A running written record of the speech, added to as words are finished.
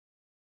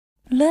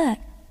Look,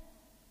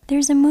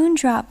 there's a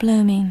moondrop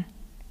blooming.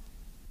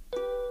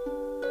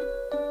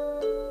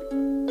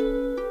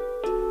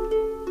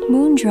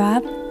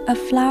 Moondrop, a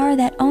flower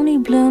that only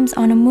blooms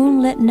on a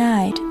moonlit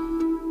night,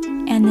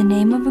 and the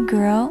name of a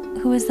girl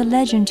who is the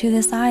legend to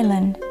this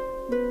island.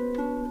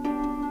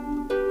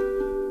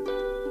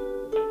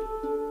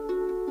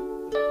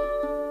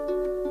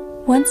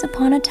 Once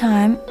upon a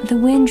time, the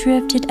wind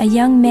drifted a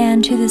young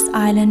man to this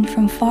island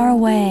from far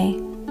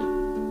away.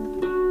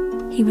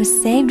 He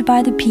was saved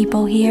by the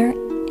people here,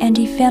 and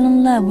he fell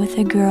in love with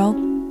a girl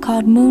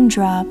called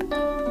Moondrop.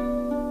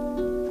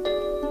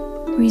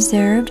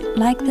 Reserved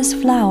like this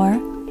flower,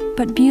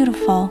 but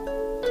beautiful.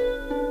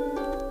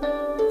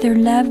 Their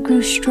love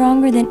grew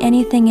stronger than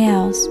anything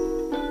else.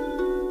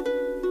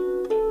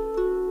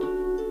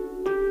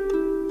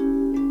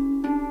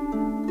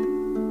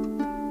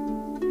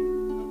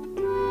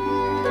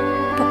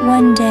 But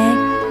one day,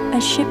 a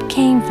ship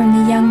came from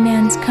the young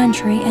man's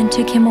country and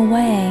took him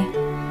away.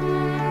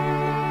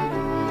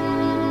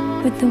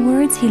 With the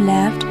words he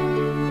left,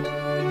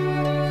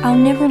 "I'll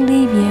never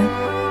leave you,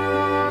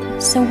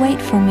 so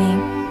wait for me."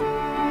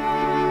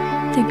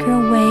 The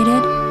girl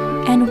waited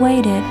and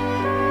waited,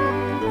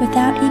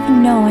 without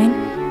even knowing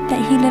that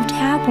he lived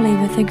happily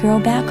with the girl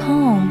back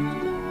home.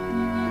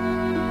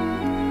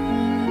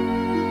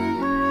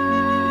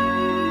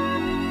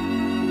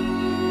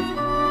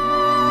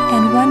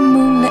 And one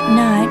moonlit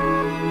night,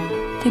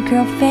 the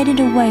girl faded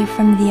away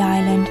from the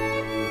island,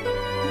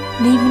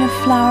 leaving a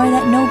flower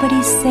that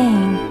nobody's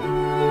seen.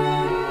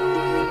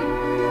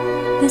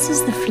 This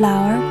is the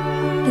flower,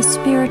 the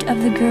spirit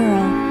of the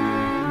girl.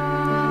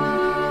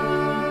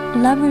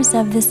 Lovers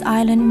of this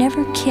island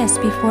never kiss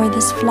before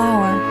this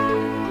flower.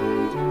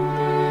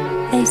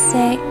 They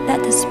say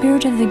that the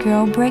spirit of the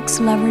girl breaks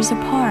lovers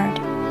apart.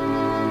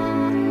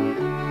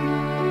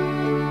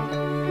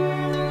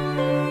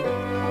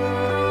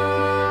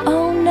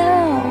 Oh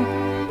no!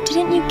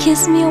 Didn't you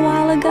kiss me a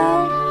while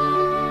ago?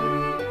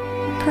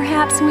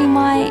 Perhaps we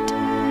might...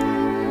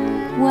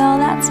 Well,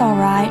 that's all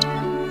right.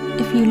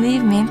 If you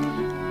leave me,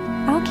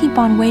 I'll keep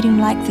on waiting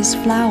like this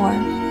flower.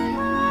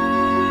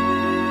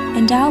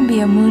 And I'll be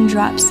a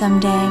moondrop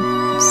someday,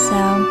 so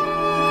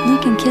you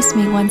can kiss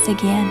me once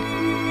again.